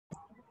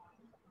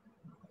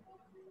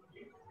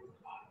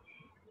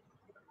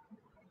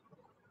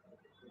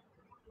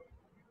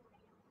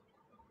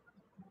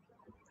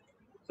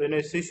in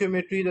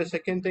stoichiometry, the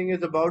second thing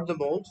is about the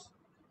moles.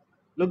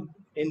 Look,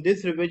 in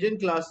this revision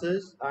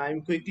classes,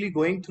 I'm quickly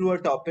going through a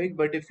topic,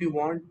 but if you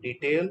want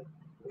detail,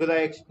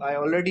 because I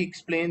already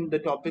explained the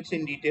topics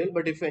in detail,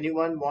 but if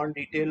anyone want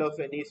detail of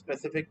any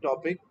specific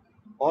topic,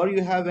 or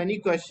you have any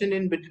question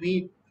in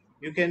between,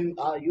 you can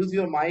use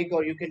your mic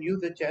or you can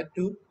use the chat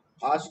to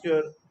ask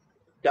your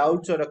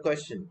doubts or a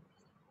question.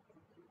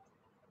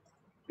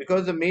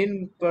 Because the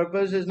main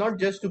purpose is not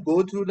just to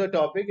go through the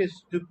topic,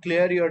 is to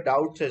clear your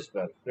doubts as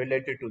well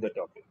related to the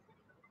topic.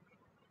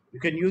 You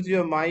can use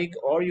your mic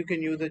or you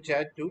can use the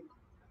chat to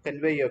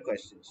convey your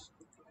questions.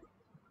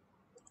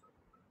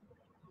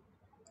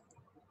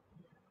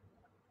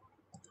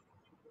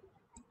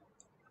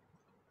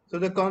 So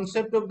the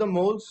concept of the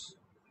moles,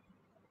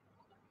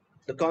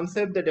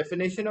 the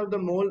definition of the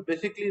mole,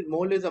 basically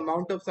mole is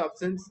amount of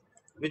substance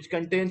which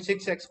contains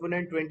 6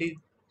 exponent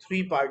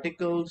 23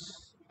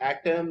 particles,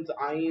 atoms,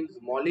 ions,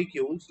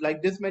 molecules.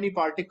 Like this many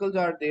particles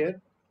are there,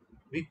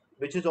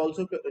 which is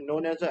also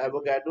known as the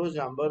Avogadro's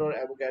number or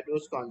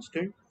Avogadro's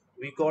constant.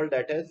 We call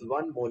that as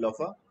 1 mole of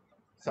a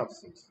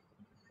substance.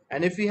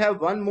 And if we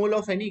have 1 mole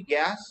of any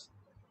gas,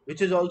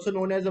 which is also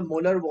known as a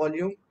molar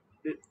volume,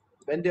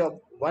 when the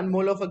 1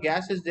 mole of a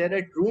gas is there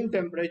at room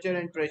temperature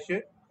and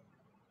pressure,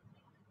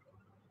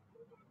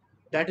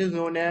 that is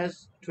known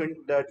as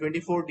the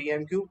 24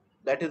 dm cube.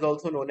 That is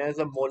also known as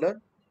a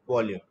molar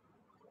volume.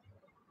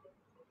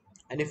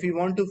 And if we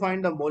want to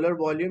find the molar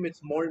volume, it's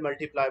mole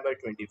multiplied by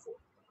 24.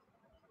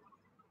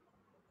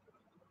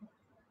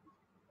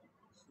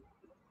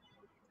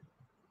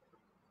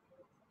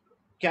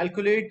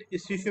 Calculate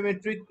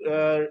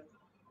stoichiometric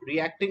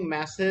reacting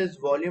masses,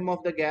 volume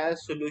of the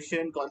gas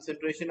solution,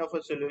 concentration of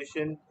a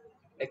solution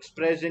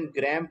expressed in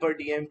gram per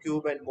dm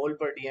cube and mole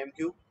per dm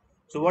cube.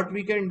 So what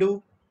we can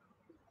do,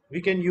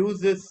 we can use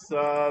this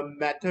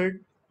method.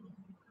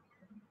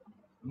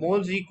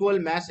 Moles equal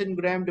mass in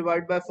gram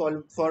divided by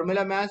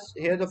formula mass.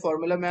 Here the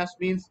formula mass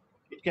means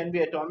it can be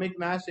atomic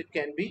mass, it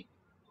can be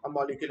a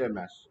molecular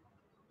mass.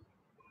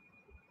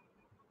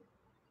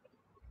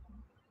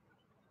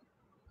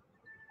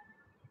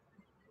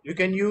 You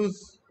can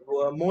use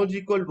moles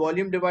equal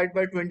volume divided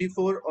by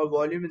 24 or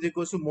volume is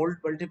equal to mole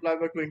multiplied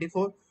by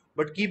 24.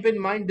 But keep in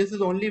mind this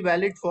is only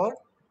valid for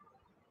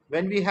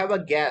when we have a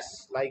gas,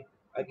 like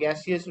a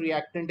gaseous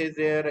reactant is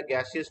there, a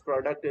gaseous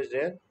product is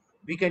there,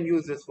 we can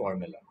use this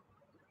formula.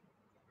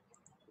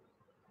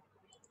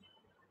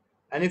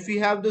 And if we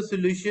have the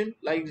solution,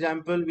 like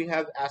example, we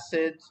have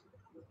acids,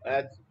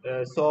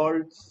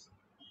 salts,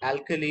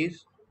 alkalis,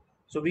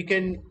 so we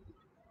can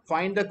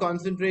find the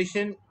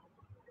concentration.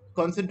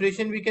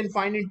 Concentration we can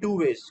find in two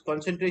ways.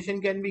 Concentration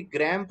can be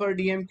gram per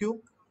dm cube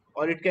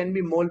or it can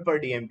be mole per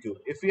dm cube.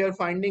 If we are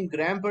finding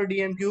gram per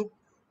dm cube,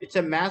 it's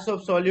a mass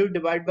of solute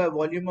divided by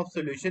volume of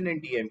solution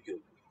in dm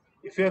cube.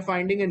 If we are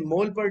finding in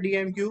mole per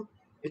dm cube,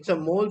 it's a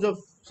moles of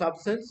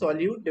substance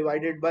solute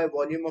divided by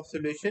volume of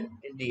solution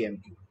in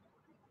dm cube.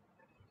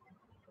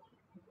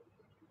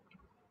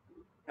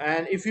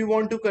 And if you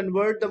want to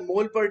convert the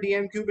mole per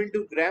dm cube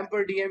into gram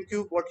per dm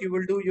cube, what you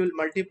will do, you will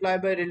multiply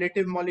by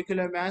relative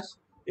molecular mass.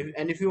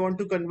 And if you want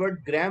to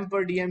convert gram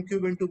per dm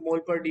cube into mole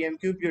per dm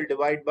cube, you'll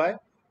divide by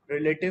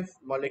relative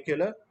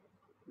molecular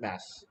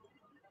mass.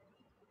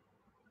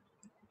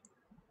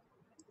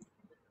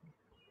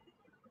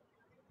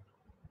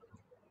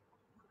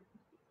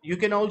 You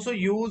can also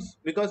use,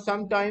 because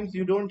sometimes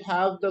you don't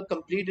have the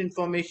complete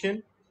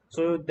information,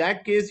 so in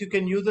that case you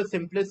can use the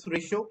simplest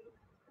ratio.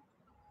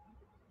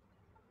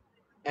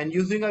 And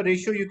using a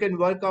ratio, you can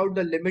work out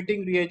the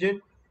limiting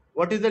reagent.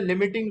 What is the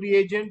limiting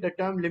reagent? The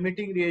term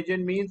limiting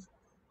reagent means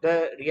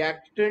the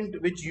reactant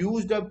which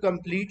used up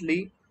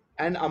completely,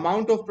 and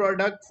amount of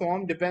product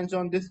formed depends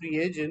on this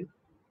reagent.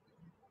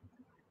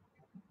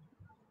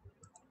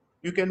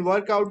 You can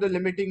work out the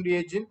limiting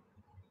reagent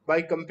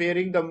by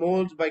comparing the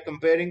moles, by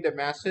comparing the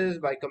masses,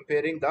 by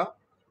comparing the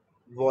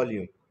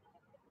volume.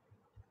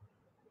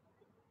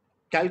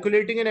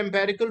 Calculating an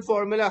empirical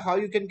formula, how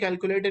you can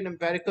calculate an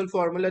empirical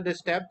formula, the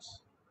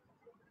steps.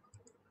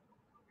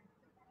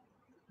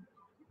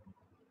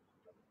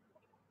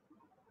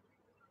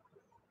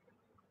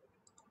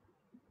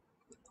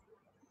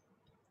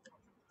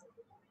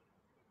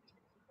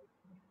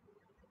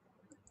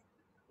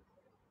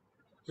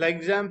 Like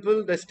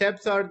example, the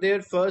steps are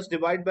there. First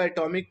divide by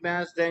atomic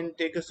mass, then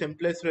take a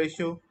simplest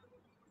ratio,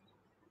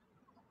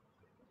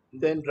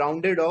 then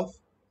round it off.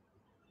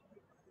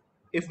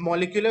 If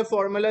molecular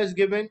formula is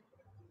given,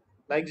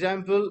 like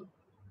example,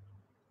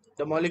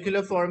 the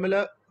molecular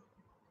formula,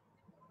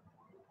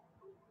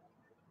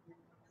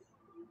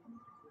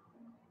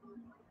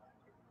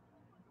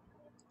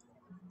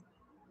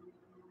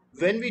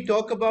 when we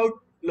talk about,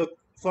 look,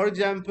 for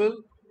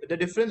example, the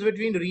difference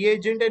between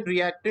reagent and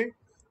reactant,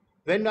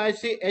 when I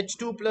say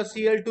H2 plus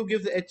Cl2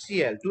 gives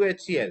HCl,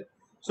 2HCl.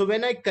 So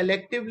when I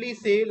collectively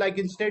say, like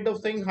instead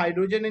of saying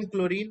hydrogen and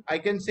chlorine, I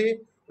can say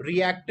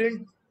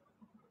reactant.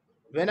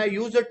 When I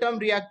use the term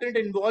reactant,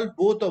 involve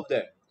both of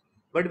them.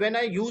 But when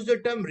I use the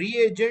term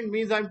reagent,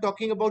 means I'm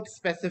talking about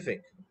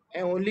specific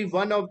and only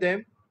one of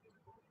them.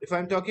 If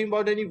I'm talking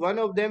about any one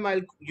of them,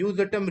 I'll use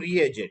the term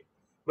reagent.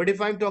 But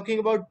if I'm talking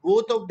about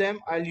both of them,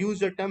 I'll use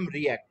the term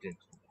reactant.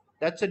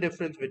 That's the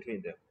difference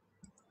between them.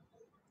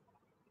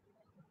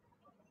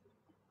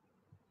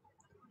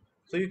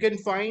 So you can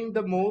find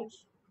the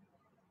moles.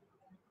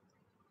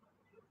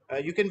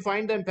 You can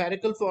find the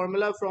empirical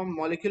formula from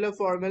molecular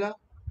formula.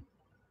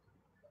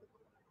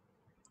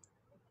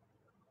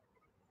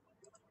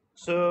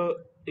 So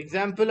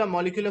example, a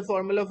molecular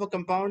formula for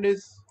compound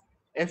is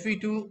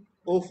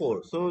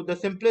Fe2O4. So the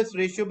simplest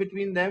ratio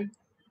between them,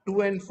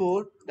 2 and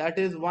 4, that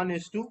is 1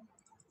 is to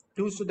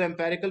 2. So the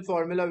empirical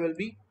formula will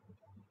be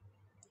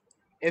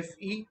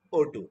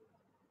FeO2.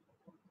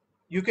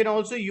 You can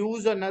also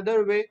use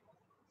another way.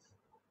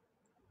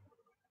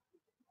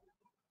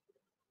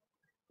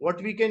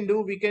 What we can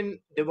do, we can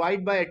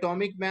divide by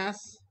atomic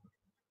mass.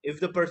 If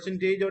the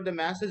percentage or the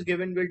mass is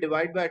given, we'll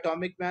divide by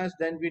atomic mass,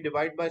 then we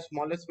divide by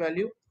smallest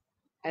value,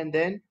 and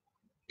then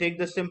take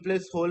the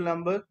simplest whole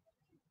number,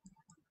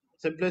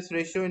 simplest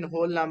ratio in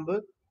whole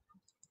number.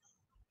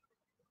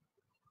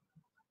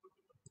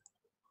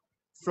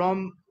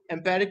 From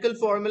empirical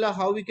formula,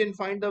 how we can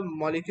find the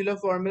molecular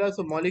formula?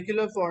 So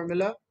molecular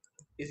formula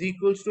is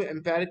equals to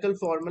empirical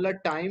formula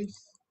times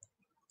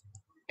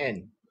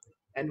n.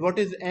 And what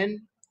is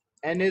n?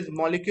 N is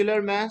molecular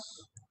mass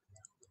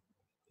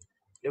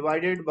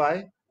divided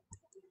by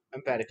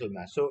empirical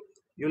mass. So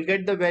you will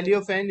get the value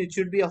of n, it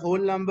should be a whole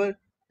number,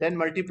 then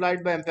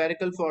multiplied by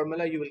empirical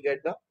formula, you will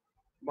get the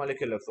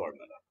molecular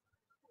formula.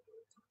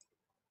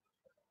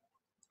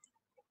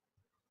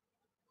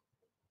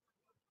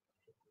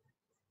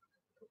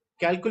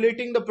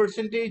 Calculating the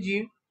percentage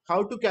yield.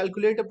 How to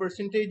calculate a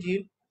percentage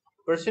yield?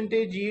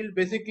 Percentage yield,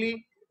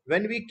 basically,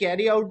 when we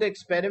carry out the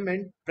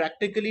experiment,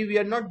 practically we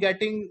are not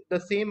getting the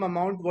same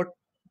amount what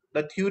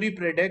the theory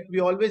predict. We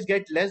always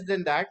get less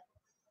than that.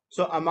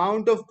 So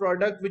amount of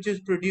product which is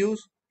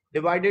produced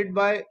divided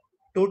by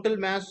total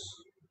mass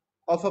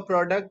of a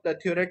product, the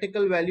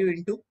theoretical value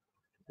into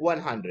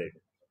 100.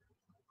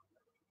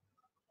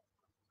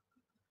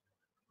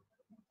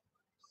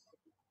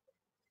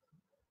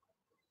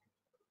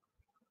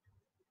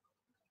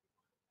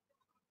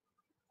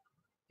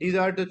 These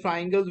are the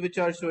triangles which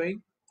are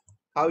showing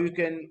how you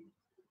can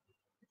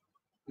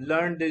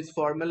learn these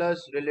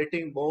formulas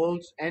relating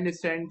moles. N is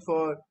stand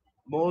for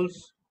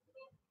moles,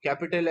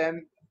 capital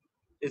M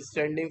is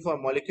standing for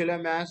molecular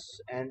mass,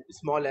 and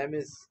small m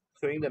is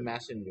showing the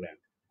mass in gram.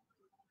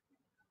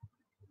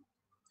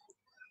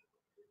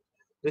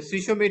 The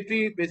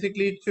stoichiometry,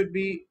 basically it should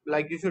be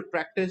like you should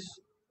practice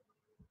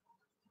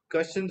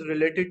questions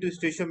related to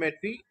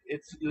stoichiometry.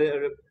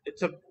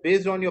 It's a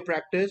based on your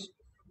practice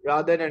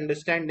rather than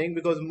understanding,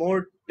 because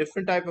more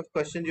different type of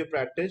questions you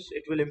practice,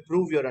 it will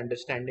improve your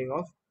understanding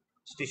of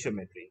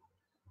stoichiometry.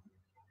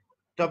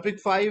 Topic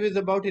 5 is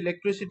about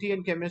electricity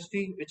and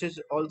chemistry, which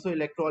is also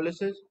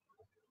electrolysis.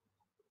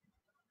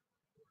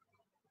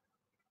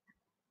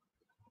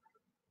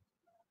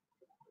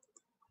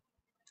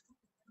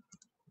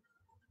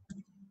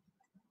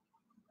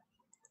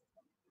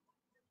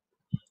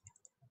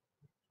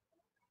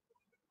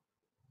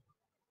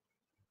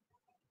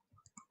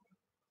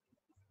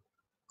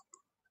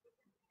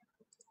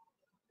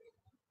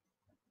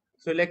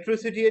 So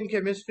electricity and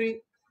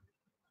chemistry,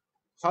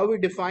 how we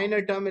define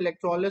a term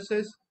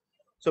electrolysis.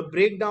 So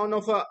breakdown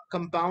of a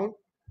compound,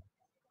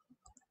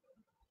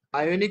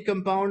 ionic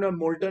compound or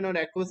molten or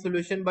aqueous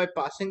solution by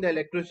passing the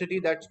electricity,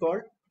 that's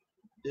called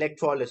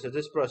electrolysis,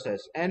 this process.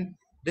 And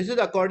this is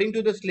according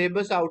to the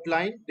syllabus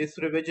outline, this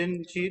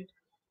revision sheet.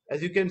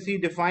 As you can see,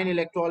 define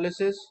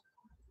electrolysis.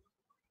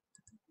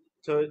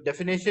 So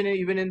definition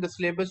even in the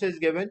syllabus is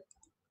given.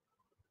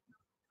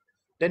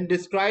 Then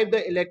describe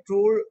the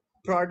electrode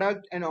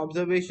product and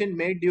observation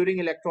made during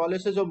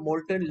electrolysis of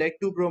molten lead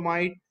to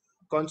bromide,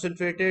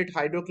 concentrated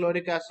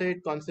hydrochloric acid,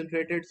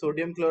 concentrated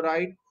sodium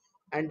chloride,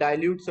 and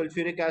dilute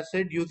sulfuric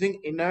acid using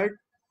inert.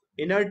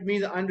 Inert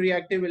means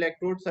unreactive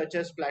electrodes such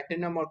as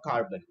platinum or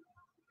carbon.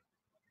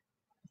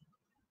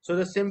 So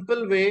the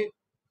simple way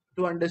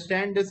to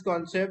understand this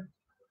concept,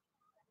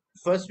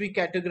 first we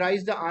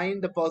categorize the ion,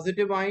 the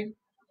positive ion.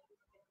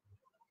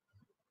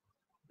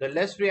 The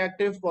less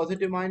reactive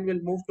positive ion will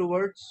move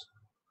towards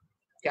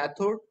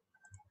cathode.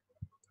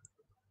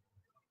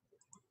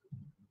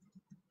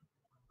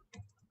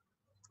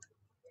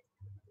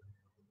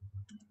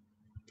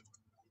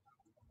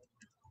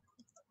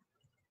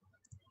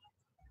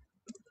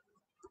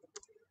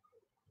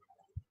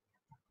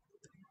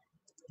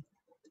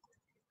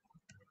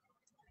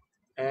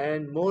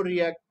 And more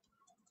react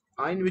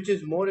ion which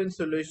is more in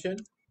solution,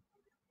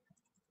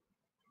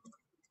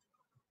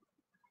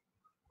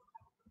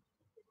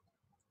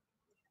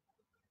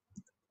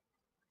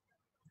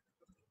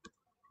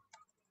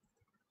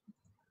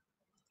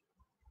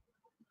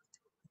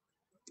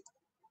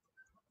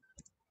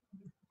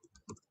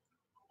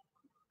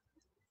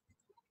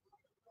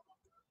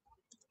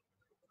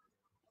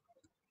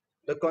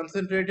 the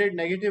concentrated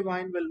negative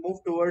ion will move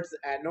towards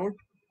anode.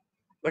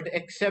 But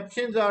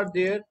exceptions are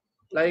there,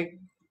 like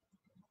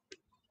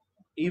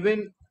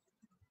even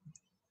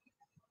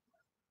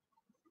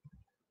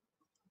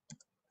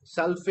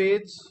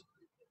sulfates,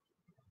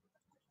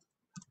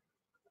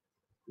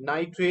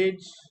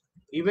 nitrates,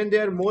 even they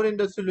are more in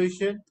the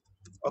solution,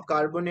 or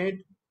carbonate,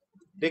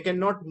 they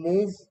cannot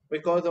move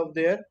because of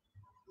their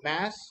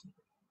mass,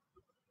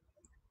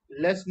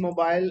 less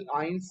mobile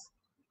ions,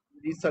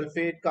 the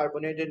sulfate,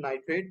 carbonate, and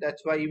nitrate.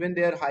 That's why even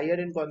they are higher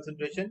in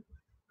concentration,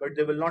 but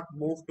they will not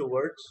move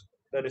towards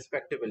the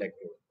respective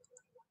electrode.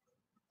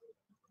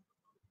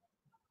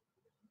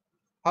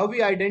 How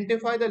we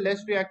identify the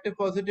less reactive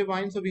positive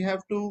ion? So we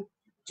have to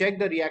check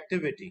the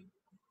reactivity.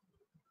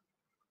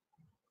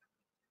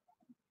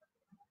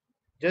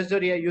 Just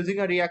using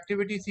a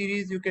reactivity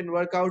series, you can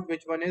work out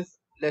which one is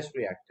less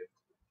reactive.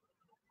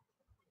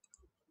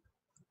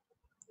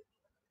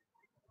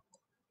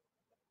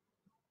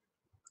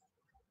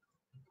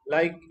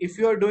 Like if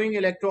you are doing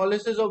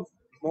electrolysis of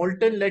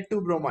molten lead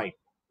to bromide.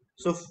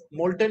 So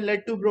molten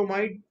lead to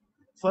bromide,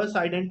 first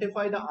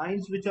identify the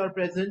ions which are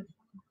present.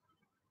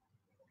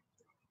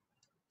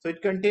 So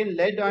it contains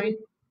lead ion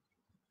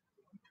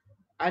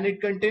and it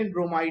contains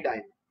bromide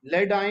ion.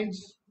 Lead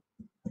ions,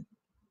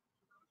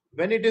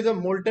 when it is a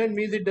molten,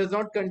 means it does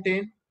not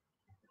contain,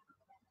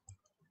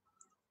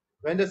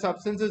 when the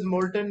substance is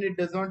molten, it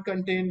does not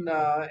contain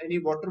any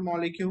water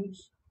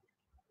molecules.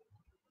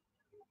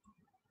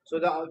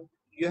 So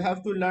you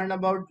have to learn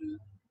about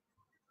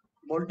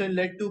molten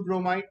lead to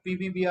bromide,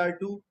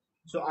 PbBr2.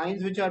 So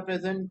ions which are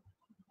present,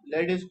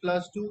 lead is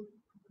 +2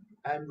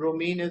 and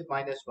bromine is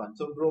 -1.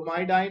 So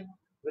bromide ion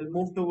will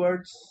move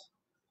towards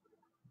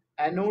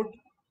anode,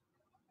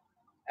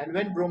 and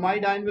when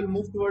bromide ion will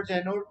move towards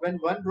anode, when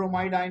one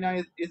bromide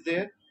ion is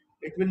there,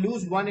 it will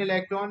lose one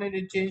electron and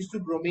it changes to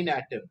bromine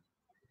atom.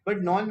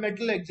 But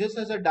non-metal exists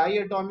as a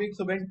diatomic,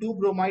 so when two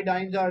bromide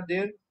ions are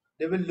there,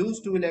 they will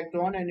lose two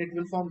electron and it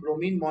will form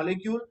bromine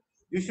molecule.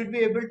 You should be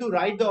able to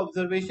write the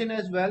observation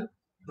as well.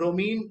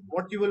 Bromine,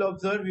 what you will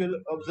observe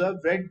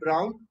red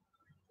brown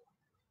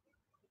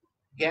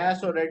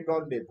gas or red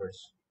brown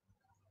vapors,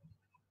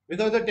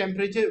 because the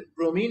temperature,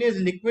 bromine is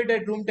liquid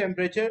at room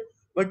temperature,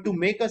 but to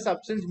make a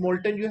substance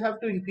molten you have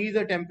to increase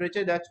the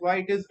temperature. That's why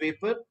it is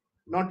vapor,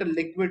 not a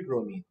liquid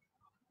bromine.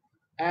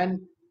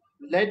 And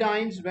lead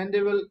ions, when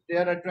they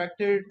are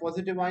attracted,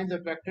 positive ions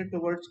attracted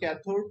towards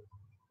cathode,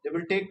 they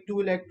will take two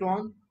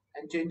electron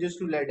and changes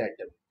to lead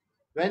atom.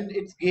 When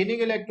it's gaining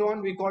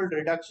electron, we call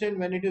reduction.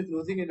 When it is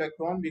losing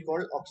electron, we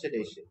call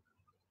oxidation.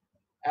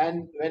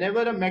 And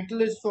whenever a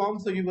metal is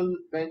formed, so you will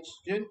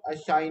mention a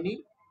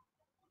shiny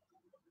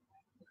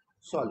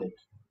solid.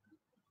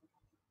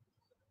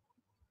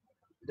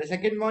 The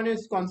second one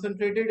is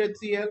concentrated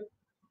HCl.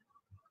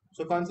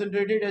 So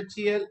concentrated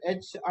HCl,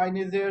 H ion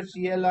is there,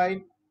 Cl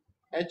ion,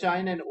 H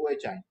ion and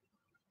OH ion.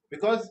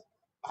 Because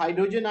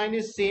hydrogen ion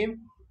is same,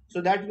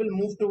 so that will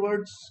move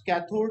towards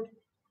cathode.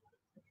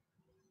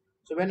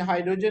 So when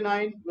hydrogen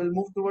ion will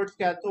move towards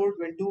cathode,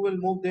 when two will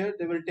move there,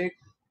 they will take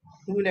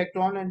two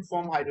electron and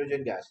form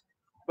hydrogen gas.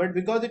 But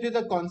because it is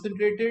a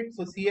concentrated,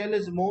 so Cl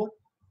is more.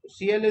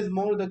 Cl is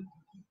more. The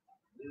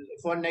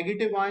for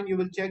negative ion, you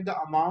will check the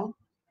amount.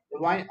 The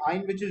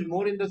ion which is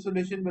more in the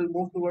solution will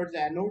move towards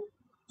anode.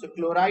 So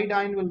chloride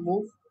ion will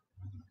move.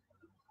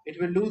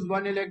 It will lose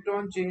one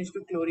electron, change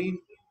to chlorine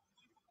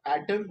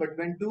atom. But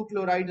when two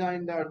chloride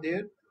ions are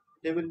there,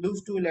 they will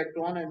lose two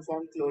electron and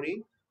form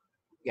chlorine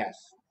gas.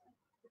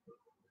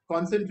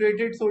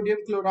 Concentrated sodium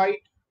chloride.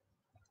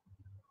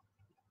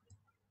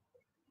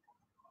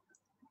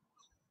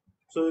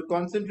 So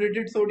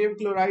concentrated sodium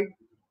chloride,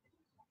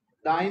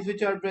 the ions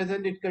which are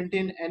present, it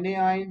contain Na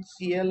ion,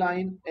 Cl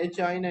ion, H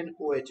ion and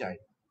OH ion.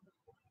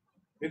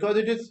 Because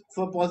it is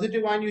for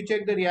positive ion, you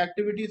check the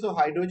reactivity, so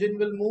hydrogen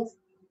will move,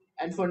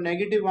 and for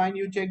negative ion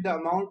you check the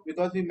amount,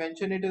 because we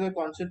mentioned it is a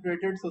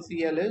concentrated, so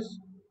Cl is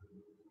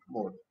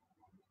more.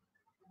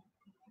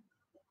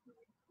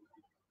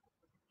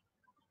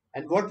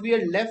 And what we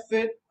are left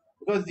with,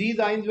 because these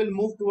ions will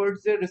move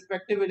towards their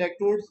respective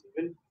electrodes,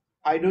 when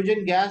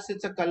hydrogen gas,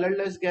 it's a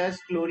colorless gas.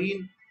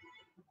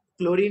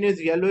 Chlorine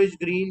is yellowish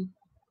green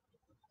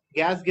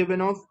gas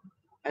given off,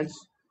 and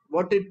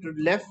what it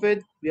left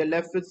with, we are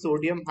left with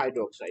sodium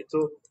hydroxide.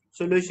 So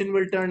solution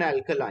will turn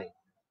alkaline.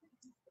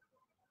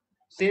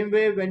 Same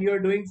way when you are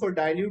doing for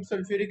dilute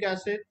sulfuric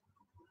acid,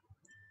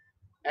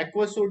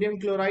 aqueous sodium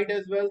chloride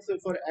as well. So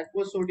for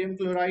aqueous sodium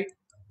chloride,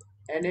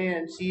 Na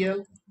and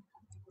Cl,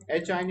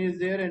 H ion is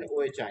there and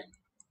OH ion.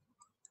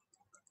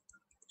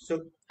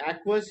 So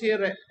aqueous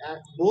here,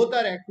 both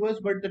are aqueous,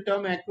 but the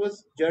term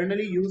aqueous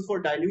generally used for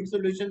dilute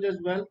solutions as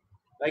well.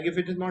 Like if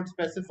it is not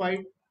specified,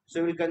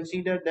 so we'll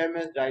consider them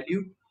as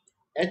dilute.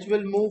 H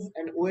will move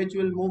and OH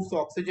will move, so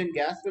oxygen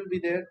gas will be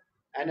there,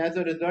 and as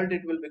a result,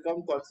 it will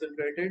become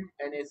concentrated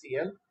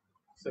NaCl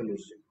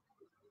solution.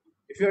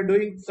 If you are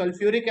doing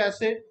sulfuric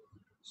acid,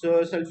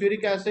 so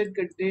sulfuric acid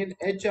contain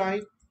H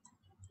ion,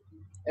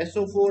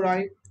 SO4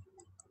 ion,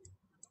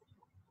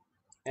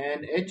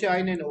 and H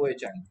ion and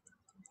OH ion.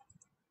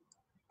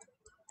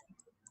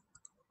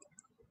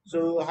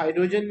 So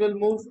hydrogen will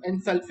move,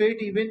 and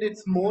sulfate, even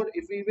it's more,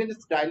 if even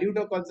it's dilute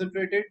or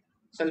concentrated,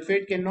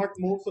 sulfate cannot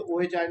move, so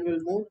OH ion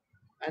will move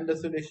and the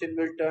solution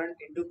will turn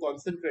into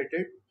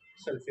concentrated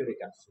sulfuric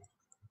acid.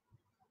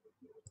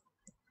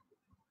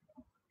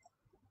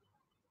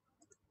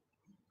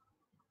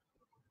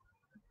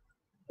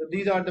 So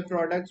these are the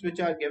products which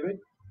are given.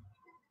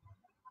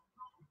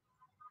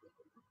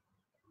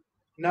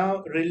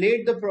 Now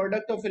relate the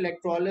product of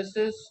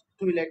electrolysis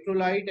to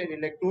electrolyte and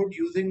electrode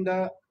using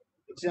the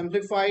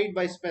exemplified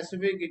by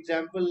specific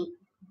example.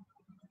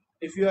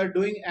 If you are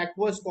doing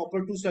aqueous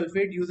copper 2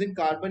 sulfate using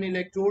carbon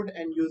electrode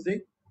and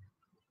using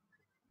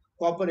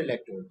copper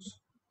electrodes.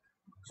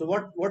 So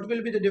what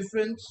will be the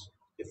difference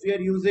if we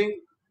are using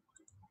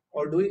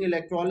or doing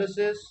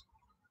electrolysis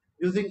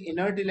using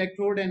inert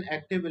electrode and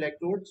active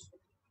electrodes?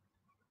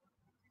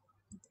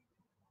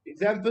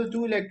 Example,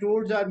 two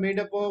electrodes are made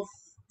up of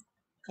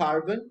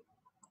carbon,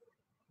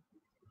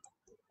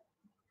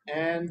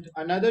 and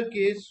another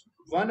case,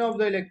 one of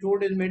the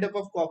electrode is made up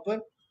of copper.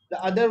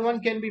 The other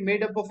one can be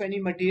made up of any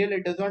material.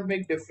 It does not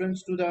make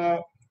difference to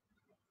the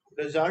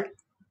result.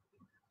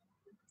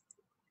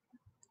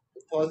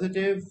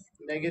 Positive,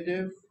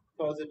 negative,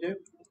 positive,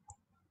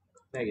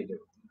 negative.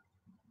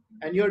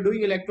 And you are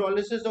doing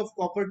electrolysis of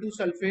copper 2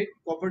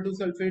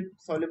 sulfate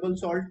soluble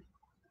salt.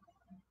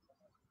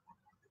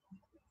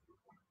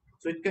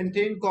 So it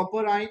contains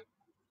copper ion,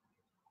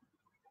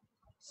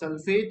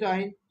 sulfate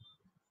ion,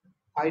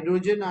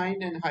 hydrogen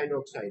ion, and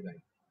hydroxide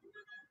ion.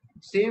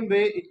 Same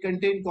way, it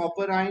contains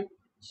copper ion,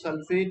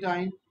 sulfate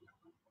ion,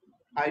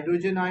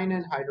 hydrogen ion,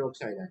 and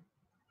hydroxide ion.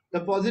 The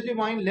positive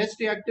ion less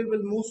reactive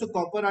will move, so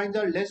copper ions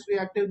are less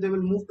reactive, they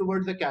will move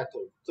towards the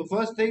cathode. So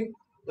first thing,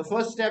 the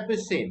first step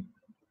is same.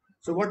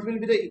 So what will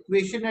be the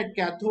equation at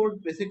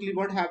cathode? Basically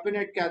what happened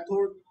at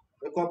cathode,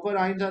 the copper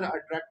ions are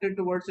attracted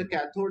towards the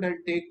cathode and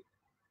take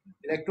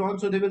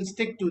electrons, so they will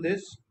stick to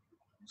this.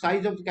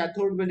 Size of the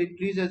cathode will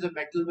increase as the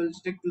metal will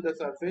stick to the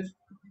surface.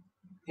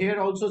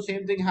 Here also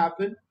same thing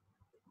happen.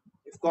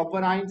 If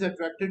copper ions are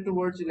attracted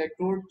towards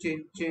electrode,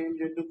 change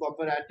into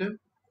copper atom,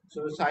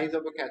 so the size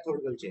of a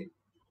cathode will change.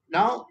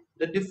 Now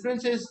the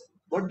difference is,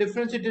 what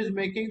difference it is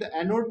making? The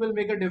anode will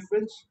make a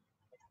difference.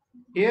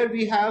 Here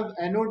we have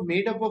anode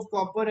made up of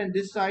copper, and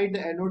this side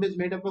the anode is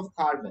made up of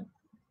carbon.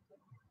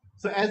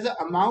 So as the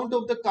amount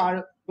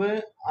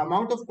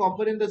of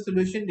copper in the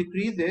solution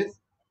decreases,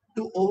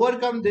 to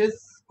overcome this,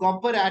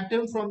 copper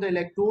atom from the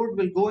electrode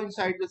will go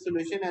inside the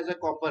solution as a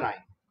copper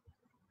ion.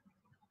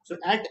 So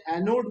at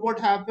anode what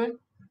happened?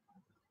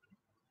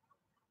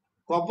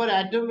 Copper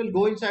atom will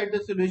go inside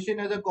the solution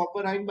as a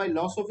copper ion by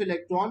loss of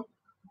electron.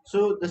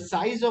 So the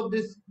size of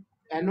this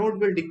anode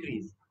will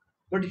decrease.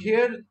 But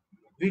here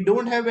we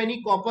don't have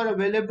any copper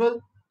available.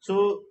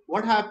 So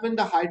what happened?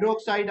 The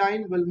hydroxide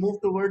ion will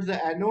move towards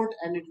the anode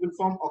and it will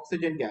form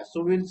oxygen gas.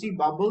 So we'll see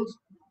bubbles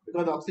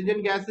because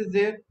oxygen gas is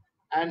there.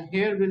 And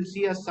here we'll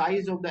see a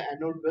size of the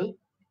anode will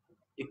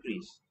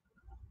decrease.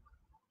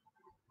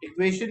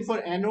 Equation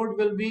for anode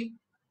will be,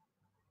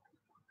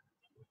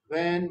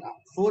 when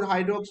four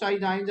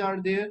hydroxide ions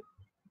are there,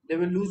 they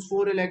will lose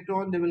four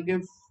electrons, they will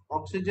give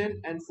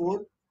oxygen and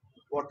four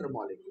water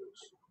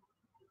molecules.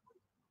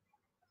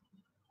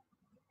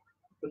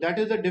 So that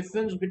is the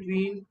difference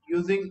between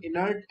using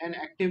inert and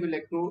active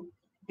electrode.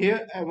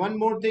 Here, one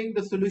more thing,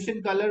 the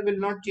solution color will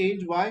not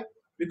change. Why?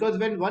 Because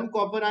when one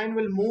copper ion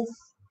will move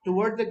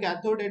towards the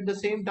cathode, at the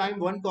same time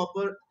one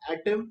copper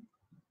atom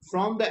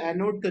from the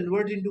anode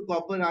converts into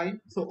copper ion.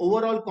 So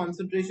overall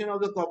concentration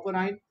of the copper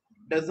ion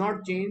does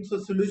not change. So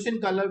solution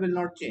color will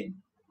not change.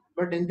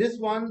 But in this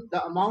one,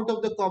 the amount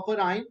of the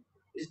copper ion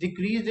is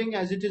decreasing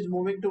as it is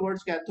moving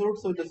towards cathode.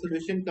 So the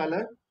solution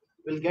color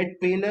will get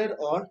paler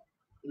or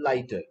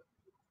lighter.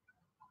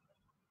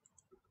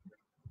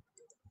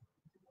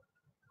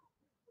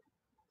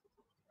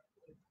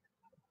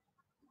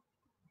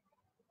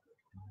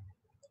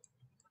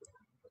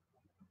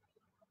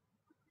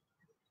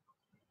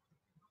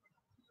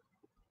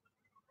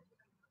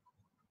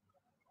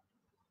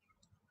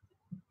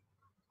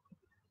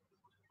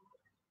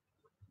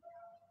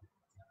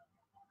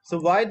 So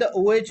why the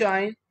OH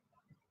ion?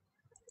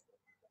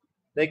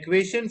 The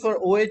equation for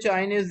OH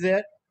ion is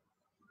there.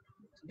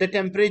 The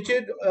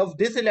temperature of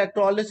this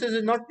electrolysis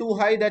is not too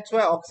high. That's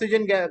why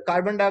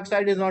carbon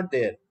dioxide is not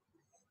there.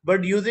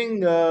 But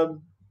using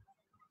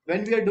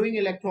when we are doing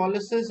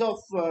electrolysis of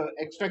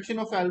extraction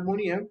of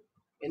aluminium,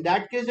 in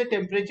that case the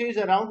temperature is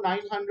around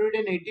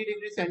 980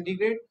 degrees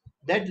centigrade.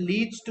 That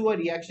leads to a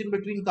reaction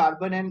between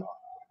carbon and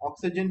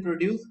oxygen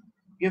produced,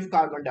 give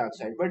carbon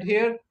dioxide. But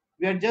here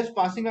we are just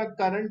passing a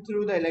current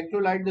through the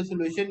electrolyte, the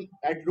solution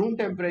at room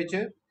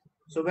temperature.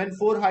 So when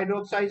four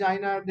hydroxide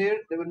ions are there,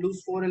 they will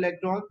lose four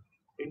electrons.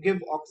 It gives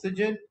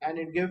oxygen and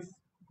it gives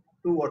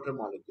two water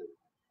molecules.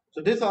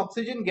 So this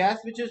oxygen gas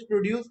which is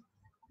produced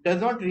does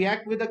not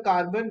react with the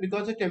carbon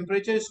because the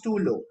temperature is too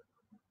low.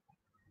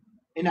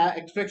 In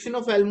extraction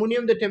of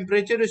aluminium, the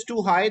temperature is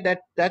too high.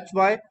 That's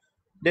why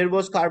there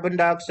was carbon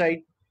dioxide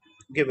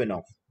given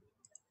off.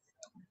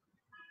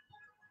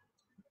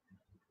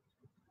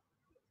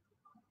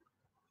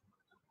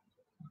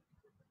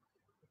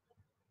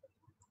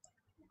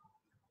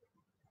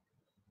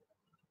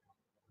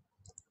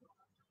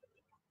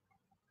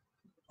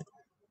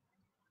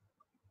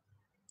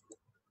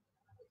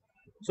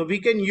 So we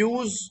can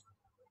use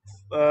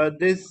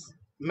this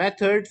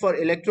method for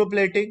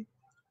electroplating.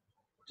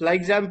 Like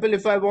example,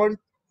 if I want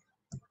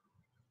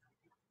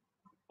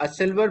a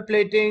silver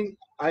plating,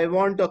 I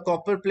want a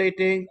copper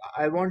plating,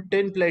 I want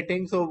tin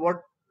plating. So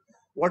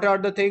what are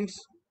the things?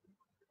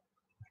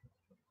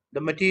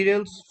 The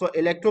materials for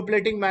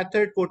electroplating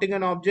method: coating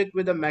an object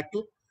with a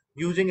metal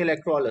using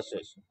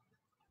electrolysis.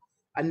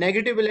 A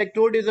negative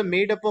electrode is a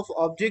made up of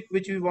object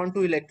which we want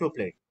to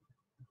electroplate.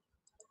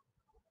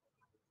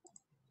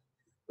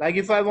 Like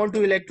if I want to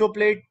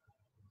electroplate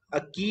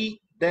a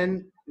key,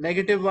 then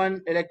negative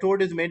one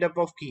electrode is made up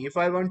of key. If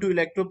I want to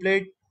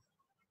electroplate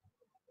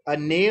a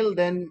nail,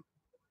 then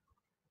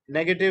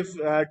negative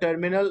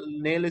terminal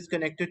nail is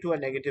connected to a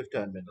negative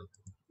terminal.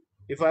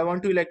 If I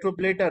want to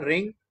electroplate a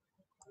ring,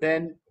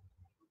 then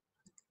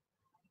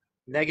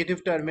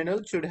negative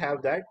terminal should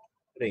have that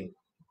ring.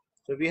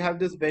 So we have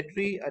this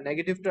battery, a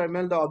negative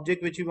terminal, the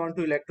object which we want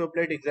to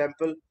electroplate.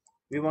 Example,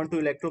 we want to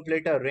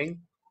electroplate a ring.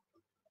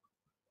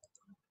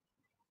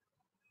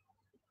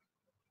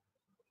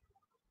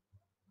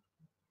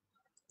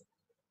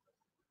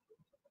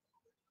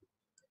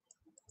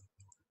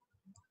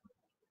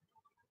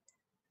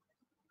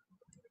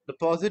 The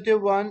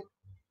positive one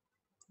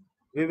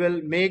we will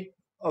make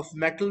of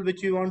metal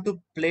which we want to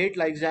plate.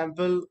 Like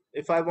example,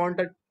 if I want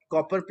a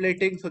copper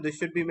plating, so this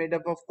should be made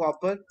up of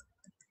copper,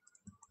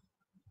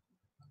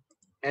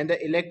 and the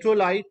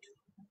electrolyte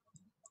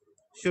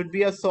should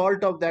be a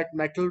salt of that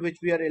metal which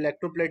we are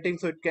electroplating.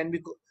 So it can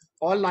be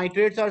all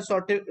nitrates are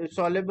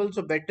soluble,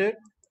 so better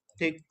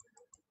take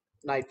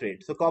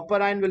nitrate. So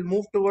copper ion will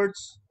move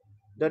towards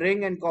the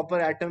ring and copper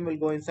atom will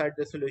go inside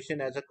the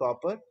solution as a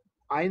copper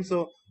ion.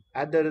 So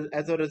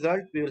as a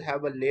result, we will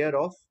have a layer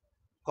of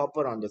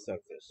copper on the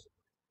surface.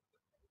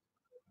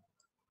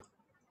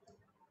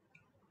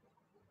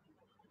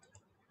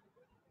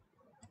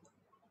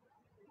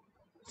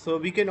 So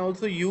we can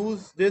also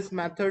use this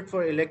method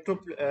for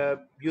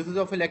uses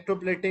of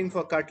electroplating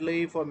for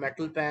cutlery, for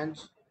metal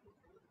pans.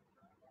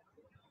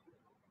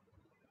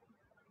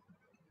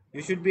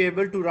 You should be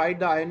able to write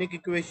the ionic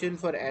equation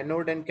for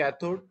anode and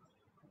cathode.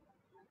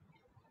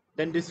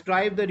 Then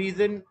describe the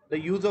reason the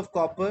use of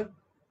copper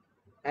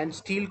and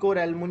steel core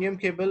aluminum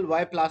cable,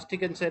 why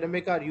plastic and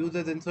ceramic are used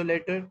as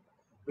insulator,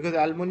 because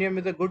aluminum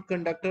is a good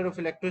conductor of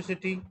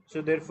electricity,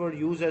 so therefore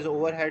used as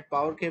overhead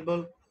power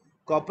cable.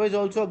 Copper is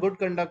also a good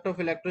conductor of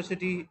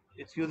electricity,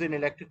 it's used in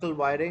electrical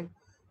wiring,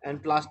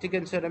 and plastic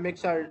and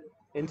ceramics are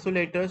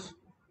insulators,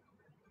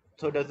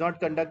 so does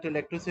not conduct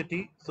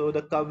electricity. So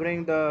the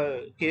covering,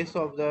 the case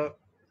of the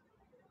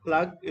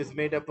plug is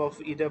made up of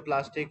either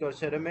plastic or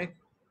ceramic.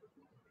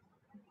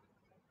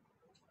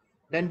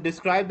 Then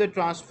describe the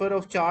transfer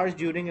of charge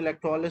during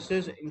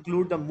electrolysis,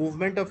 include the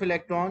movement of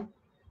electron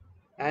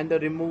and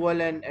the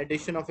removal and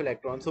addition of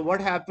electrons. So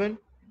what happened?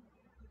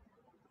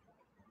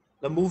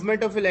 The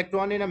movement of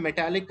electron in a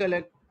metallic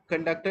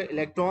conductor,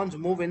 electrons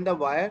move in the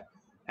wire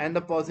and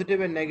the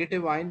positive and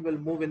negative ion will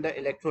move in the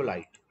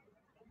electrolyte.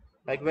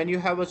 Like when you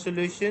have a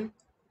solution,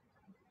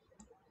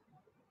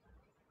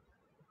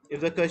 if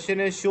the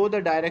question is show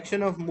the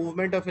direction of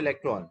movement of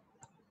electron.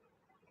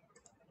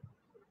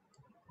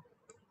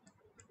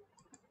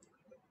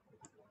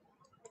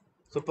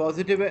 So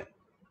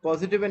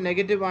positive and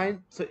negative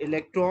ion, so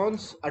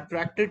electrons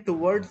attracted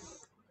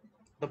towards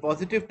the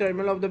positive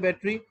terminal of the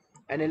battery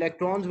and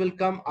electrons will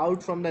come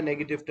out from the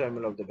negative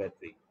terminal of the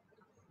battery.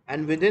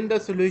 And within the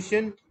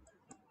solution,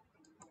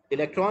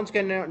 electrons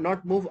can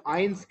not move,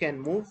 ions can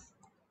move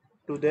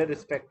to their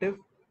respective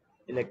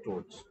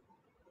electrodes.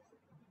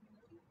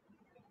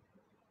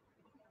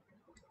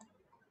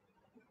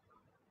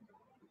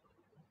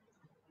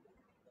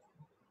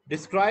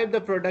 Describe the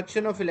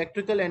production of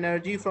electrical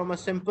energy from a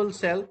simple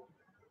cell.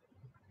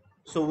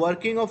 So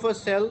working of a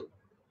cell,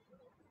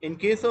 in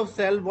case of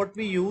cell, what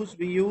we use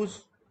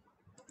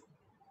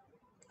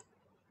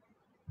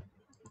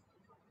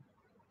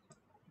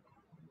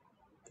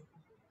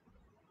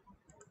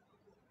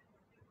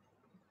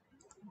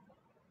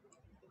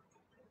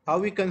how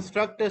we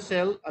construct a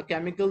cell, a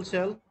chemical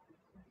cell.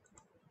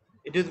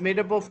 It is made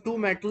up of two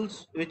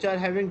metals which are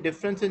having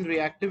difference in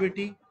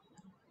reactivity.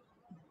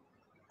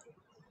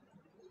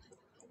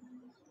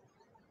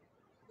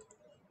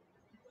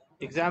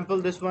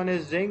 Example, this one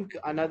is zinc,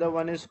 another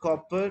one is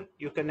copper.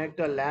 You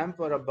connect a lamp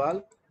or a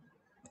bulb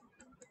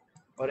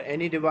or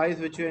any device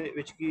which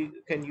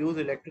can use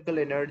electrical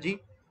energy.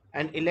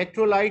 And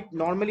electrolyte,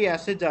 normally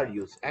acids are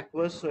used,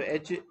 aqueous. So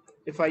H,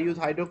 if I use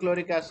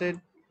hydrochloric acid,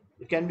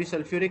 it can be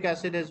sulfuric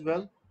acid as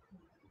well,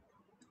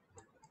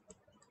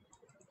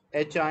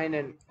 H ion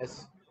and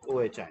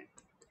SOH ion.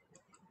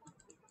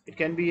 It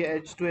can be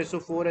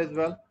H2SO4 as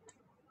well,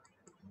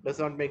 does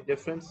not make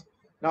difference.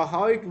 Now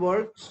how it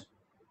works,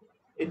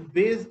 it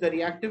based the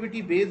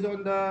reactivity based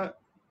on the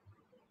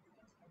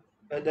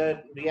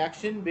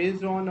reaction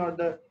based on, or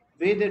the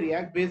way they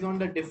react based on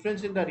the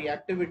difference in the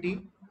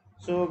reactivity.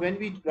 So when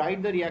we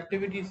write the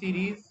reactivity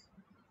series,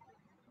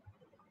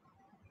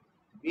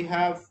 we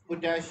have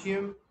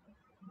potassium,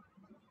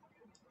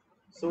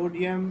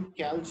 sodium,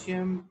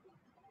 calcium,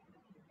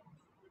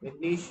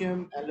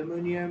 magnesium,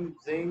 aluminum,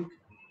 zinc,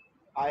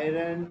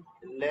 iron,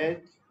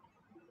 lead,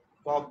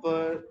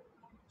 copper,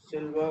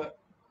 silver,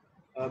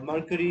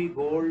 mercury,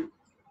 gold,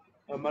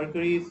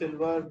 mercury,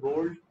 silver,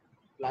 gold,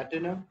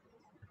 platinum.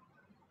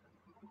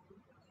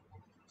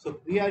 So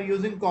we are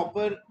using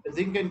copper,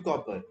 zinc and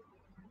copper.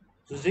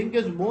 So zinc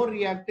is more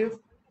reactive.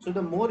 So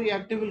the more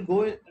reactive will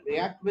go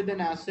react with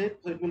an acid.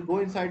 So it will go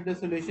inside the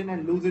solution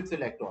and lose its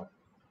electron.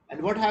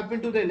 And what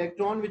happened to the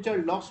electron which are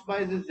lost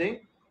by the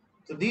zinc?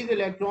 So these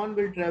electron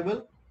will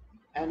travel,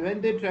 and when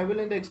they travel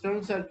in the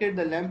external circuit,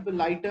 the lamp will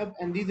light up,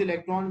 and these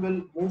electron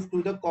will move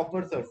to the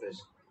copper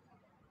surface.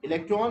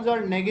 Electrons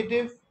are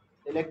negative.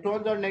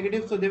 Electrons are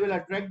negative, so they will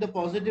attract the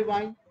positive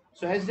ion.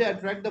 So as they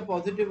attract the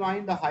positive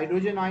ion, the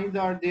hydrogen ions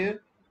are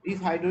there.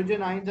 These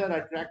hydrogen ions are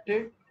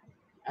attracted,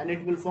 and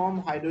it will form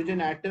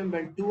hydrogen atom.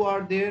 When two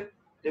are there,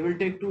 they will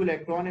take two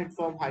electron and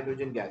form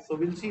hydrogen gas. So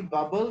we'll see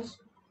bubbles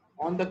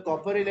on the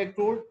copper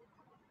electrode.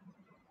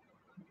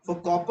 For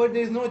copper,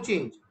 there is no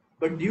change,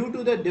 but due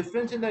to the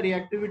difference in the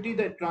reactivity,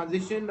 the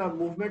transition or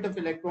movement of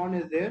electron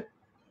is there.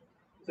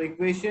 So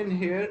equation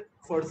here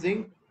for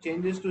zinc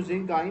changes to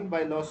zinc ion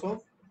by loss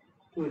of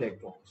two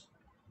electrons.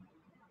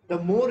 The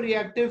more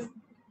reactive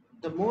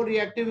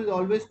is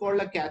always called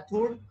a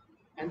cathode,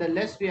 and the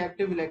less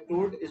reactive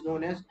electrode is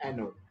known as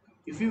anode.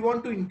 If we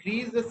want to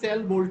increase the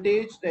cell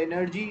voltage, the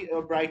energy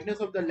or brightness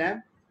of the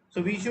lamp,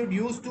 so we should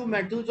use two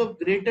metals of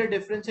greater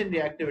difference in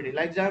reactivity.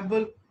 Like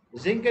example,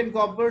 zinc and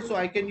copper. So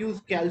I can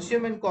use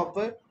calcium and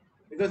copper,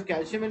 because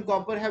calcium and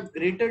copper have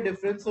greater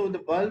difference, so the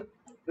bulb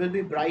will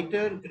be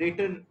brighter,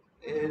 greater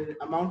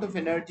amount of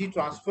energy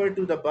transferred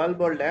to the bulb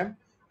or lamp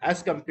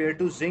as compared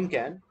to zinc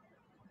and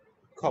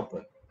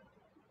copper.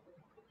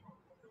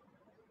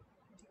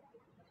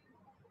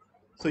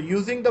 So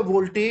using the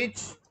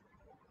voltage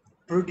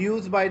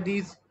produced by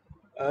these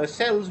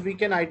cells, we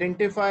can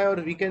identify, or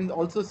we can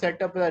also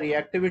set up a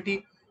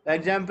reactivity. For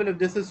example, if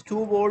this is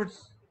 2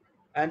 volts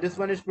and this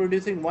one is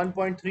producing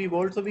 1.3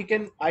 volts, so we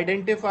can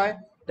identify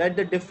that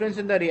the difference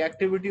in the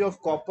reactivity of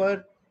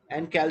copper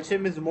and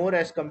calcium is more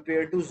as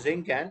compared to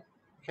zinc and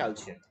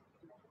calcium.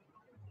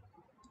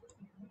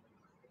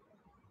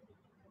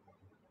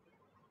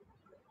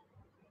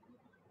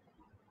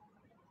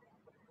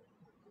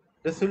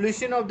 The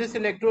solution of this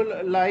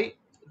electrolyte,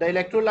 the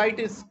electrolyte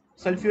is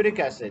sulfuric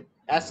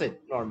acid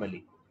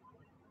normally.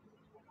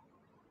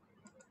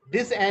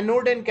 This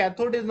anode and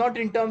cathode is not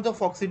in terms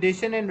of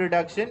oxidation and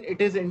reduction,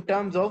 it is in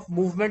terms of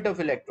movement of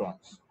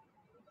electrons.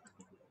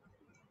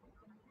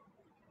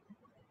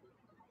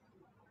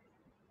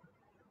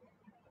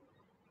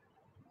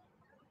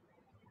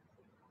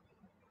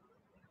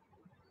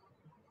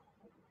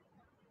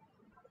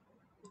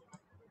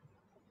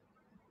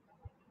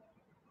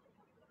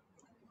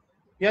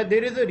 Yeah,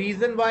 there is a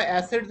reason why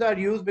acids are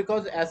used,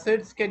 because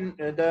acids can,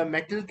 the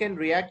metal can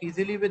react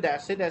easily with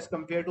acid as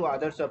compared to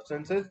other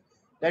substances.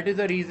 That is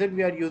the reason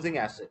we are using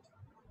acid.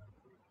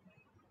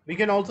 We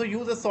can also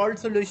use a salt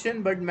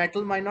solution, but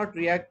metal might not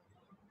react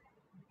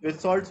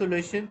with salt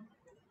solution.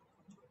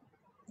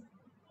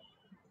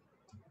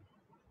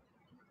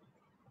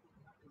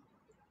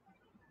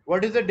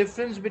 What is the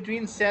difference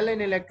between cell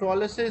and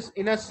electrolysis?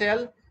 In a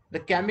cell, the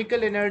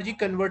chemical energy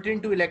converted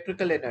into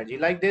electrical energy.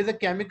 Like there's a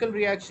chemical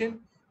reaction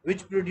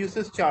which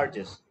produces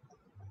charges.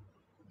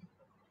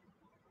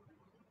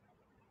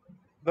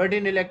 But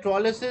in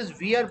electrolysis,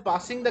 we are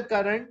passing the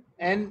current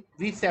and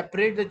we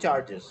separate the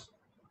charges.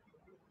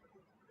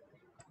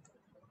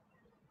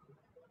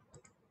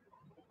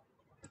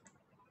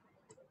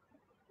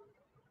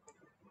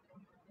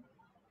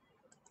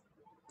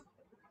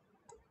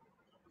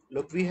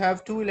 Look, we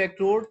have two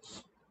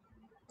electrodes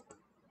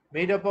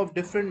made up of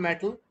different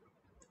metal.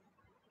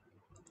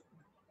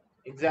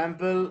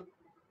 Example,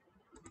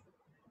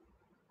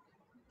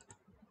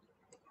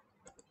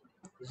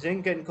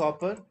 zinc and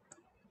copper.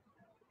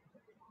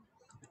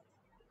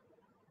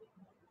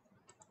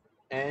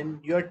 And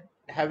you're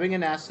having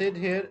an acid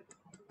here,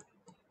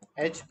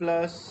 H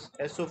plus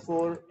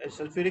SO4,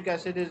 sulfuric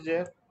acid is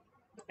there,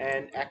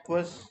 and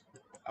aqueous.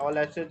 All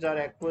acids are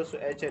aqueous, so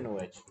H and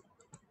OH.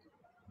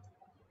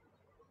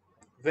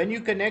 When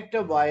you connect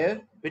a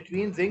wire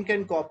between zinc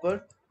and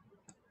copper,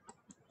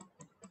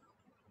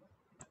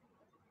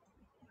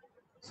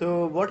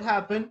 so what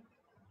happened?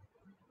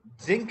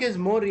 Zinc is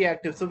more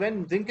reactive. So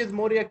when zinc is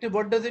more reactive,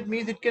 what does it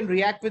mean? It can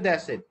react with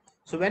acid.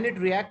 So when it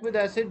react with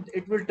acid,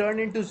 it will turn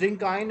into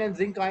zinc ion, and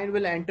zinc ion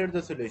will enter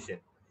the solution.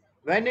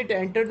 When it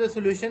enters the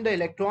solution, the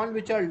electron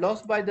which are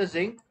lost by the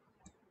zinc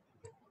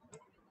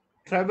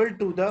travel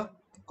to the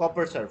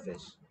copper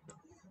surface.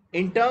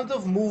 In terms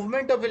of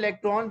movement of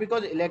electron,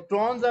 because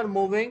electrons are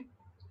moving,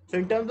 so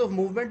in terms of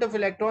movement of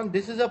electron,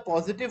 this is a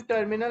positive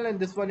terminal and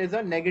this one is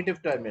a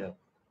negative terminal.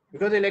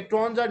 Because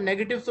electrons are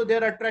negative, so they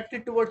are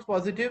attracted towards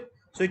positive,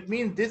 so it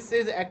means this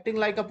is acting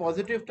like a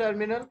positive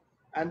terminal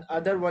and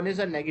other one is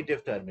a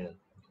negative terminal.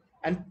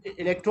 And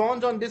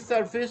electrons on this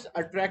surface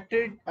attract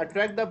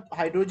the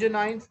hydrogen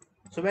ions.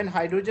 So when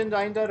hydrogen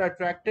ions are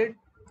attracted,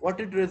 what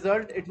it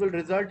will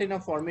result in a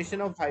formation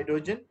of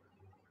hydrogen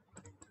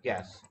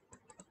gas.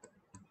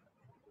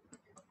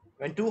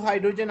 When two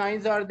hydrogen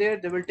ions are there,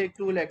 they will take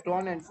two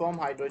electron and form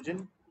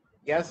hydrogen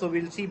gas. So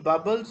we'll see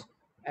bubbles,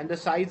 and the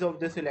size of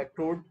this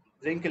electrode,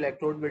 zinc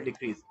electrode, will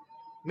decrease.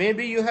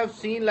 Maybe you have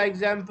seen, like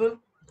example,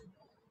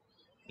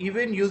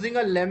 even using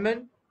a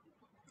lemon,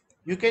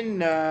 you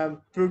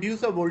can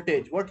produce a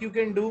voltage. What you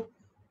can do,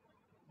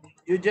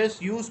 you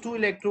just use two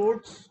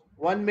electrodes,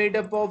 one made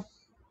up of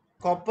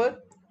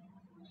copper,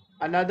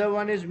 another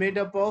one is made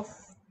up of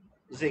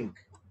zinc,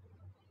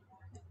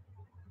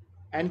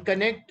 and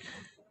connect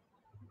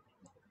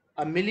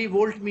a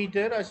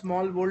millivoltmeter, a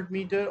small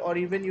voltmeter, or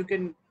even you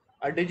can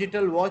a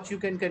digital watch you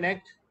can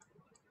connect.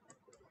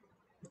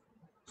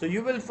 So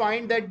you will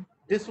find that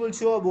this will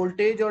show a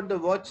voltage or the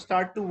watch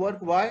start to work.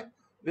 Why?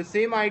 The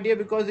same idea,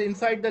 because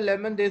inside the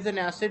lemon there is an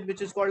acid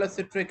which is called a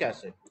citric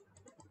acid.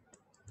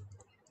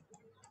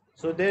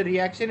 So the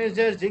reaction is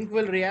there, zinc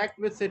will react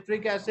with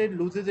citric acid,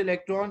 loses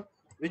electron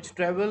which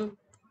travel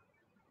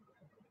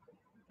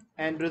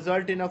and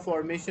result in a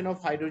formation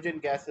of hydrogen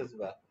gas as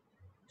well.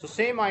 So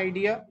same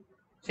idea,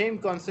 same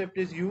concept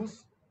is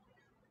used.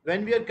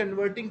 When we are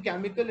converting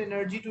chemical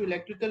energy to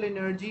electrical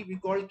energy, we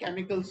call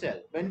chemical cell.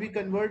 When we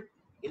convert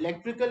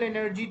electrical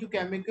energy to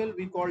chemical,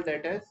 we call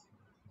that as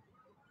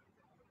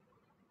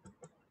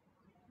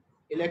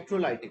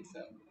electrolytic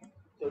cell.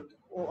 So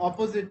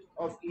opposite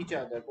of each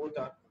other, both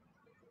are.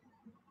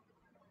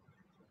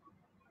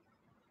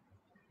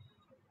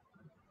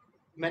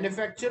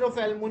 Manufacture of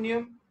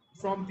aluminium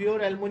from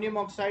pure aluminium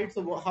oxide.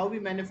 So how we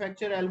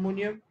manufacture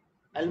aluminium?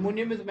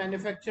 Aluminium is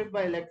manufactured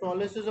by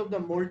electrolysis of the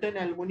molten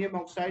aluminium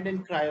oxide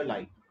and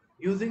cryolite.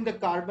 Using the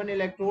carbon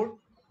electrode,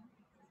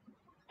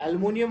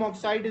 aluminium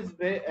oxide is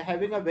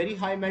having a very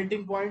high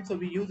melting point, so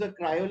we use a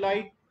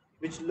cryolite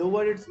which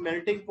lower its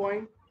melting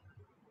point,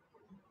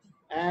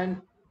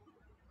 and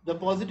the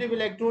positive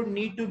electrode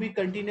need to be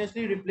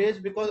continuously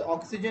replaced because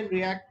oxygen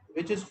react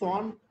which is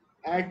formed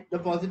at the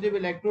positive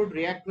electrode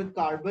react with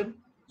carbon,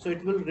 so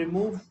it will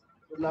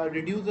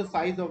reduce the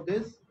size of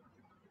this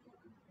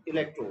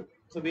electrode,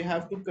 so we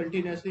have to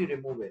continuously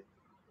remove it,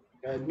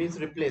 means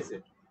replace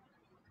it.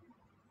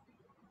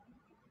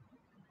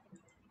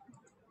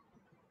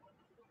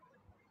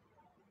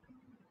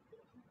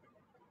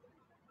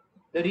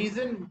 The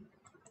reason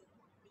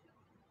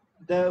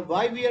the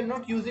why we are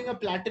not using a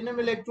platinum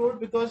electrode,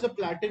 because the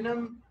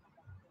platinum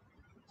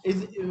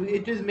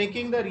is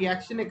making the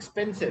reaction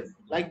expensive.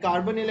 Like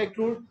carbon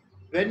electrode,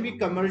 when we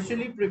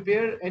commercially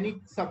prepare any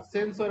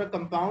substance or a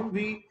compound,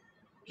 we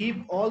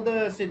keep all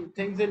the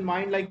things in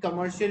mind, like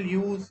commercial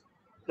use,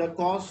 the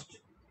cost,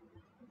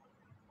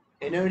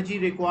 energy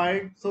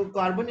required. So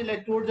carbon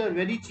electrodes are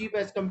very cheap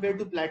as compared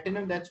to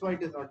platinum, that's why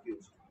it is not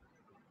used.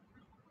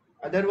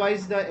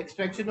 Otherwise the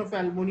extraction of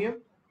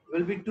aluminium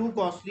will be too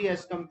costly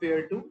as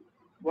compared to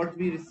what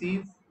we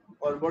receive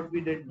or what we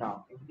do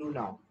now.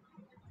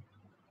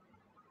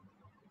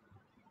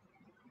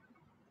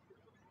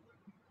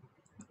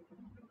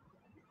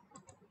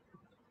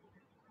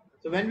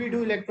 So when we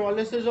do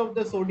electrolysis of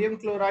the sodium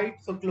chloride,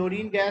 so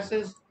chlorine gas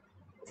is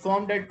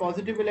formed at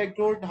positive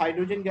electrode,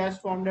 hydrogen gas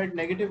formed at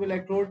negative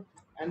electrode,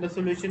 and the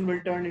solution will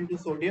turn into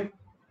sodium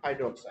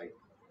hydroxide.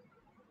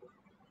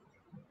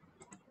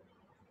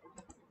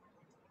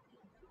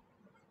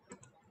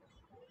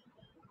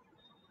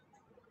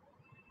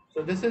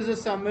 So this is a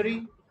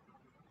summary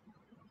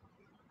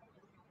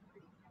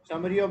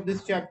of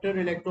this chapter,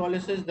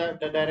 electrolysis, the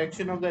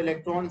direction of the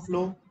electron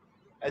flow.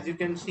 As you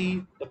can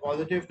see, the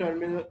positive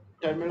terminal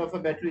of a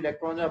battery,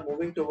 electrons are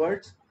moving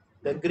towards.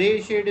 The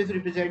gray shade is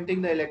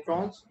representing the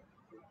electrons.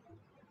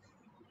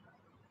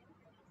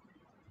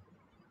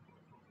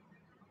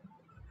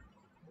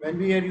 When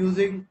we are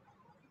using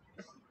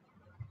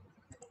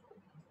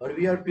or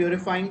we are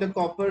purifying the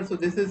copper, so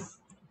this is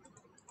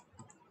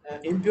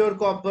impure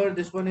copper,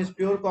 this one is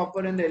pure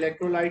copper, and the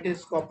electrolyte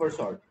is copper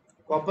salt.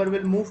 Copper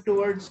will move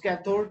towards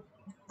cathode,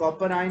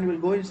 copper ion will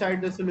go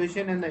inside the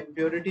solution, and the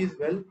impurities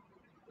will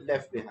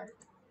left behind.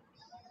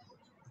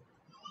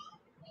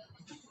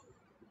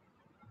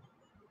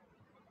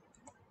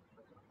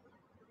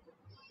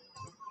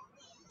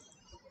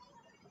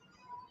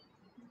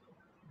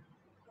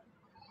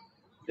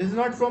 This is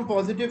not from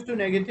positive to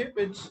negative,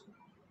 it's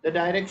the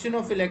direction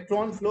of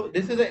electron flow.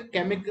 This is a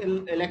chemical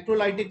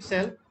electrolytic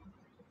cell.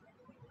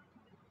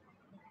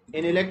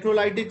 In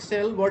electrolytic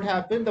cell, what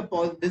happened?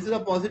 This is a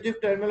positive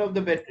terminal of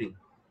the battery.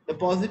 The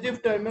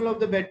positive terminal of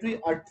the battery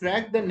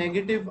attract the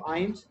negative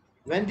ions.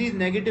 When these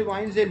negative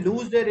ions they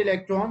lose their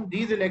electron,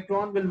 these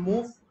electrons will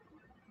move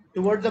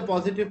towards the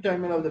positive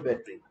terminal of the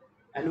battery.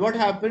 And what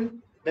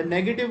happened? The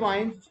negative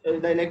ions,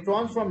 the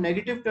electrons from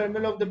negative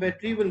terminal of the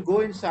battery will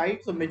go inside.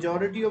 So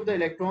majority of the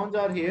electrons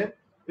are here,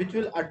 which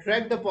will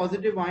attract the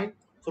positive ion.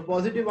 So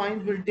positive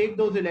ions will take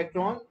those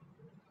electrons.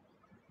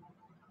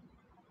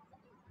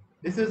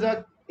 This is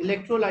a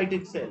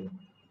electrolytic cell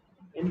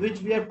in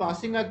which we are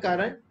passing a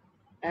current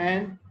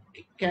and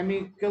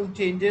chemical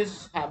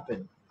changes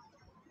happen.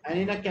 And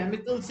in a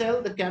chemical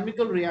cell, the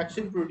chemical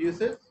reaction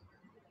produces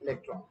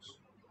electrons.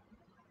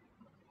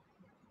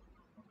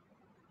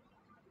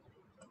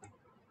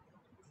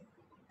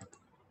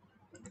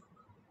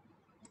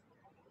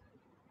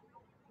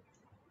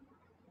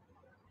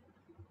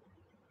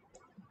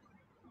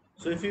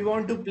 So if we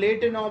want to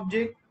plate an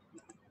object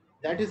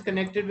that is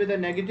connected with a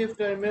negative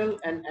terminal,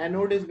 and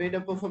anode is made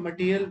up of a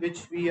material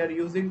which we are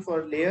using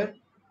for layer,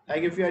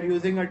 like if you are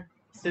using a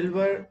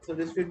silver, so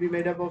this will be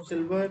made up of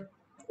silver.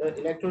 The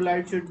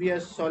electrolyte should be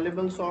a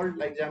soluble salt,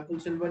 like example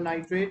silver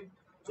nitrate.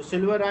 So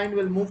silver ion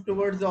will move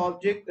towards the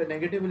object, the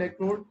negative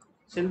electrode,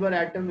 silver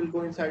atom will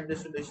go inside the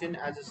solution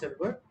as a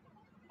silver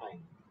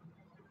ion.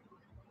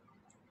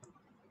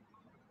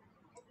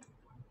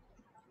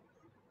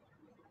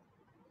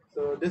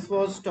 So this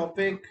was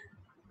topic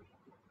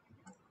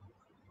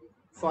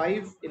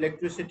 5,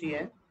 electricity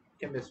and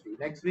chemistry.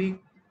 Next week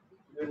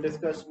we will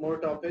discuss more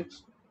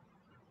topics.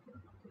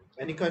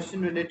 Any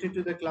question related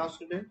to the class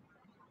today?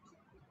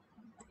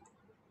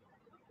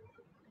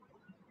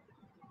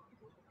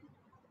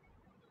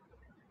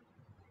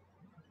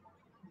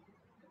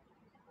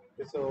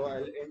 Okay, so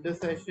I'll end the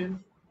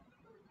session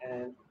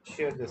and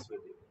share this with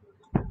you.